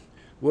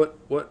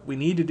what we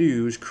need to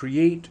do is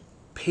create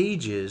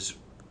pages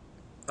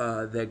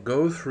that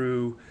go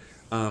through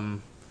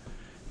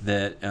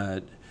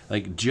that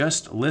like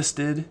just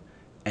listed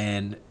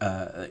and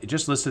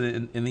just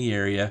listed in the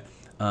area.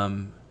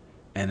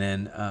 And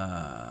then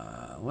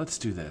let's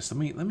do this.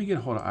 Let me get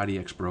a hold of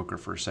IDX Broker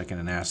for a second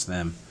and ask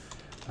them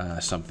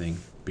something,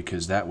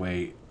 because that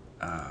way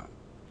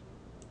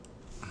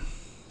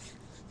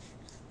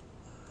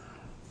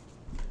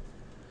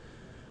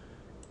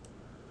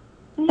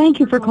Thank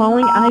you for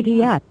calling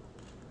IDX.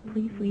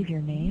 Please leave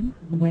your name,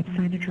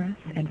 website address,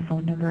 and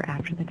phone number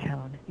after the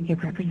tone. Your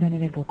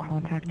representative will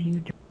contact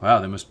you. Wow,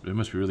 they must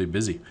be really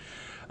busy.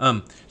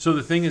 So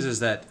the thing is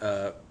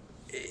that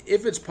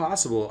if it's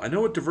possible, I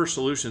know with Diverse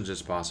Solutions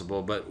it's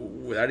possible, but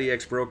with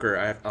IDX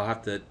Broker, I'll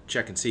have to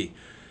check and see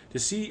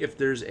if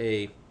there's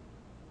the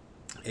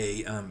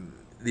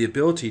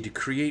ability to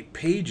create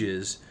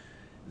pages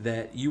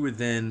that you would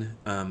then,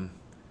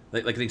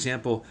 like an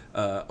example,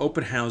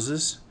 open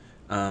houses,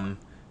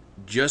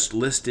 just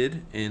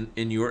listed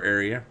in your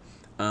area,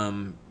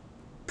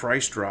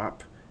 price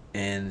drop,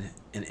 and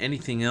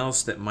anything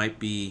else that might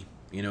be,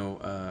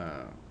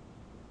 that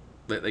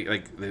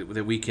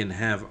we can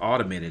have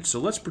automated. So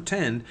let's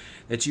pretend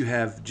that you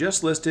have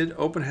just listed,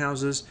 open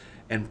houses,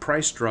 and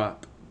price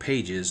drop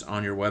pages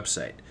on your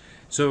website.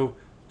 So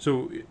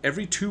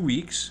every 2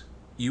 weeks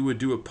you would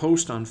do a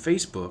post on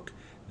Facebook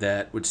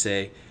that would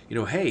say,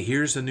 hey,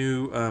 here's the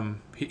new,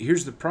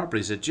 here's the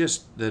properties that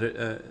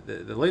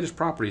the latest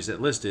properties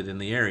that listed in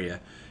the area,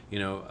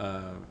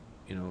 and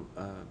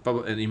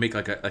you make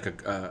like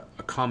a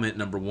comment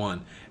number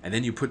 1, and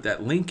then you put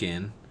that link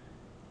in,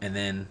 and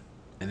then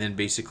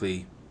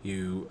basically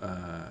you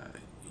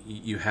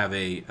have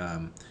a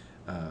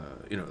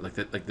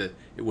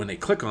when they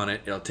click on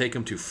it, it'll take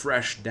them to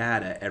fresh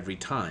data every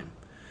time,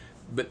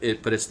 but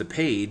it's the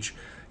page,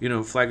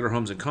 Flagler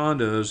Homes and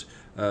Condos,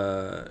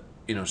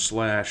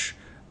 slash,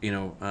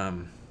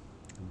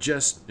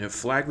 just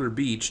Flagler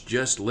Beach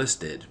just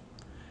listed,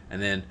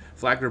 and then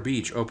Flagler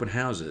Beach open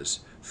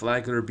houses,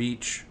 Flagler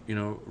Beach,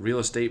 real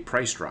estate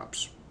price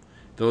drops.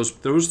 Those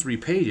 3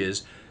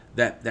 pages,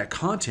 that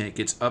content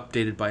gets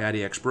updated by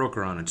IDX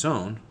Broker on its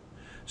own.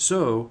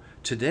 So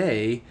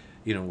today,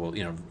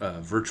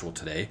 virtual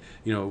today,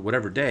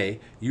 whatever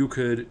day, you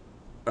could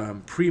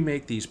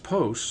pre-make these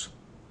posts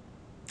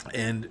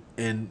and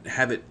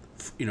have it,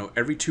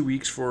 every 2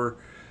 weeks for,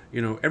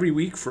 every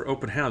week for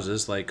open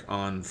houses, like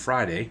on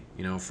Friday,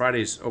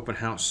 Friday's open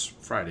house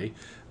Friday,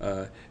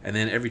 and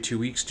then every 2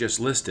 weeks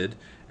just listed,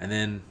 and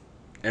then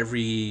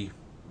every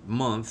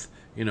month,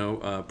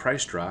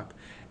 price drop,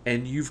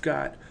 and you've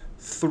got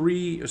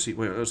 3. Let's see.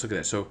 Wait, let's look at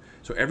that. So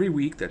every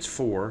week that's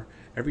 4.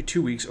 Every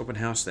 2 weeks open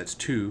house that's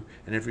 2,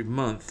 and every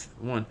month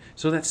 1.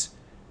 So that's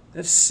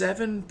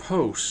 7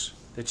 posts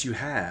that you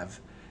have.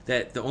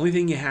 That the only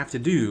thing you have to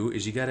do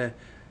is you gotta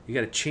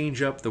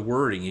change up the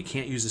wording. You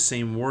can't use the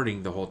same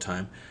wording the whole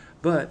time.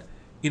 But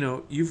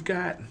you've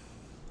got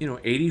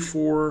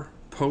 84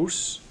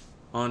 posts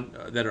on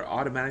that are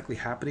automatically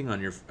happening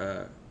on your.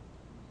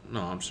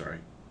 No, I'm sorry.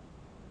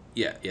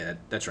 Yeah,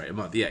 that's right. A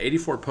month. Yeah,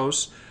 84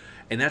 posts,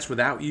 and that's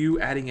without you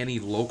adding any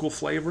local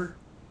flavor.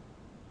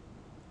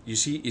 You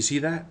see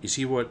that? You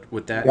see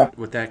what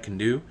that can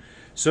do?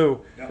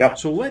 So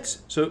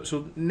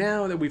so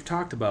now that we've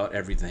talked about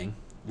everything,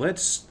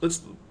 let's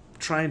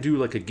try and do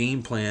like a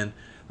game plan,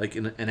 like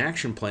an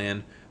action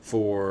plan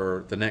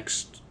for the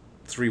next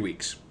 3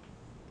 weeks,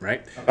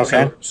 right?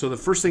 Okay. So the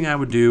first thing I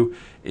would do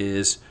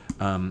is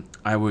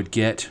I would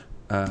get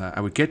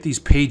these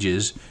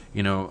pages,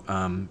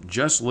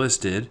 just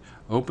listed,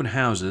 open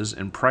houses,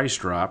 and price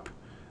drop,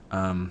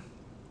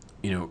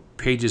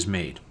 pages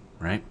made,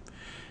 right?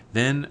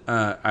 Then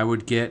I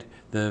would get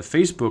the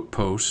Facebook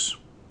posts,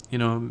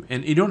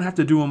 and you don't have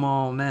to do them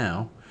all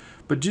now,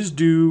 but just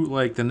do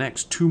like the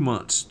next 2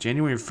 months,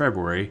 January and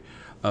February,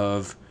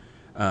 of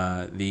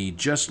the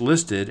just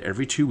listed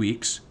every 2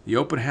 weeks, the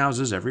open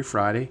houses every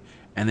Friday,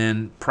 and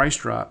then price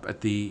drop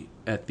at the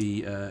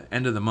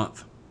end of the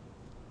month.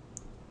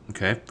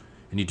 Okay,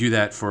 and you do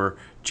that for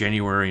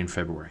January and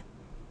February.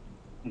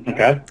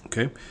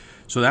 Okay.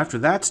 So after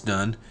that's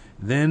done,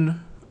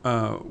 then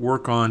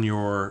work on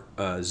your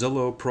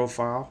Zillow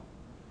profile,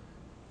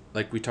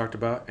 like we talked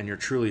about, and your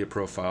Trulia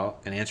profile,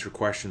 and answer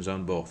questions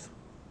on both.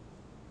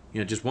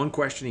 Just one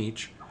question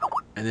each,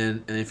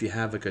 and if you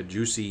have like a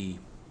juicy,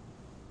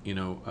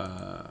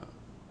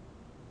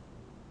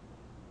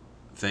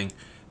 thing,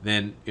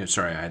 then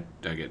sorry, I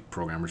get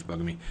programmers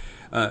bugging me.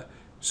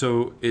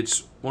 So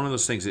it's one of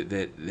those things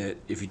that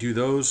if you do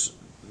those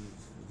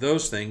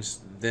things,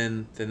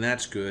 then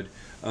that's good.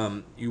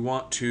 You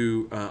want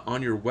to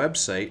on your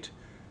website.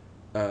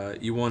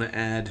 You want to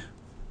add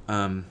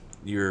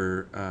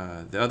your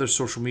the other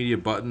social media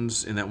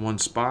buttons in that one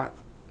spot,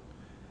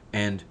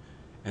 and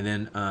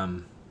then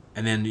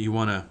you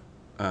want to.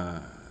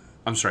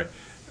 I'm sorry.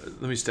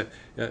 Let me step.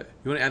 You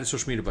want to add the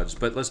social media buttons,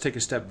 but let's take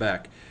a step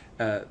back.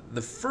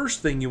 The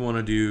first thing you want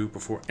to do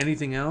before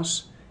anything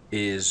else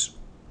is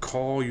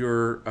call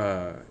your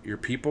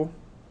people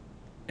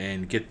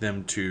and get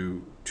them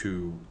to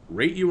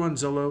rate you on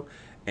Zillow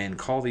and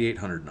call the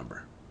 800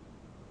 number.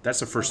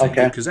 That's the first thing,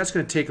 because that's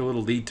going to take a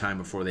little lead time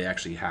before they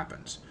actually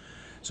happens.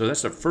 So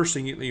that's the first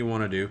thing you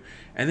want to do.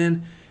 And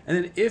then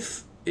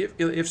if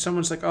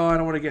someone's like, oh, I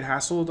don't want to get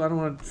hassled, I don't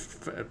want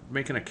to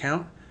make an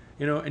account,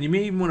 and you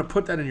may even want to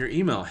put that in your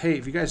email. Hey,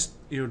 if you guys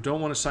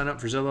don't want to sign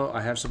up for Zillow,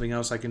 I have something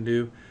else I can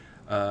do.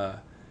 And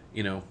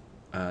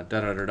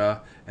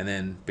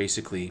then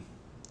basically,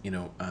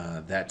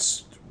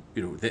 that's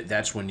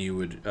that's when you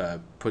would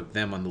put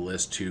them on the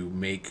list to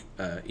make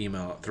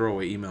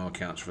throwaway email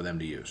accounts for them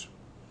to use.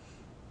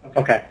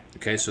 Okay.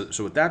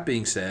 So with that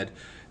being said,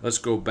 let's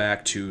go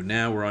back to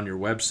now we're on your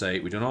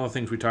website. We've done all the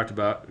things we talked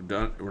about.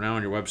 We're now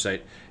on your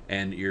website,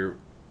 and you're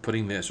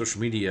putting the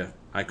social media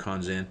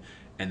icons in,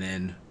 and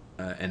then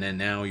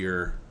now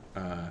you're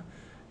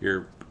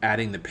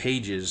adding the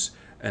pages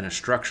and a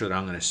structure that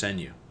I'm going to send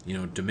you.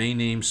 Domain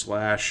name /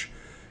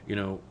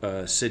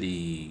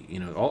 city.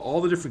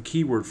 All the different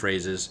keyword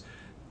phrases.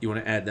 You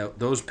want to add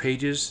those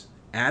pages.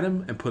 Add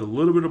them and put a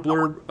little bit of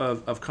blurb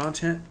of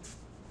content.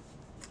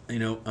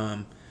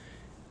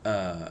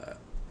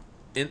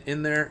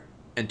 In there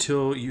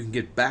until you can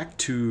get back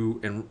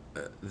to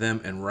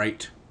them and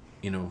write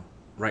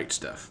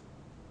stuff.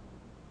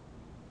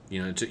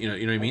 You know what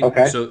I mean?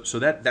 Okay. So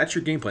that's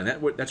your game plan.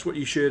 That's what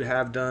you should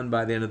have done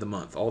by the end of the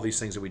month. All these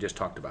things that we just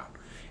talked about.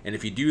 And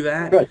if you do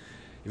that,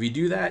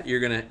 you're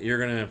gonna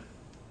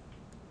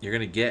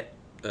get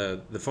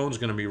the phone's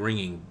gonna be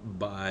ringing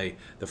by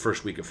the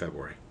first week of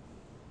February.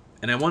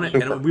 And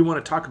we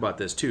want to talk about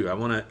this too. I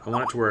want it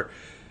to where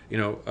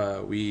we're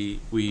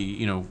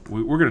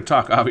going to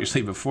talk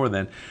obviously before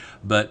then,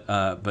 but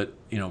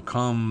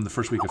come the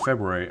first week of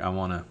February, I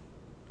want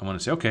to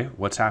say, okay,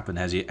 what's happened?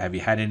 Have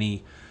you had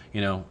any,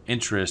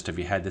 interest? Have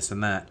you had this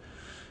and that?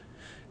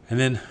 And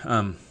then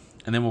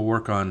we'll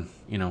work on,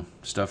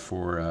 stuff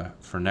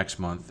for next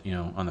month.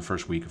 On the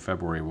first week of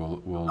February,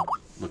 we'll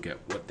look at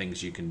what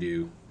things you can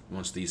do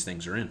once these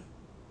things are in.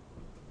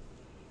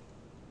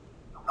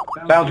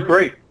 Sounds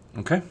great.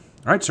 Okay.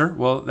 All right, sir.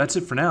 Well, that's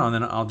it for now, and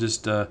then I'll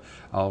just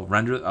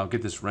I'll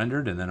get this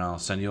rendered, and then I'll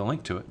send you a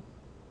link to it.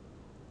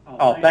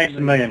 Oh, thanks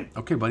a million.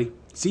 Okay, buddy.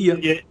 See ya.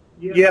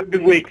 You have a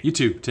good week. You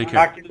too. Take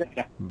care. Talk to you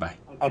later. Bye.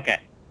 Okay.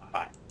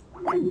 Bye.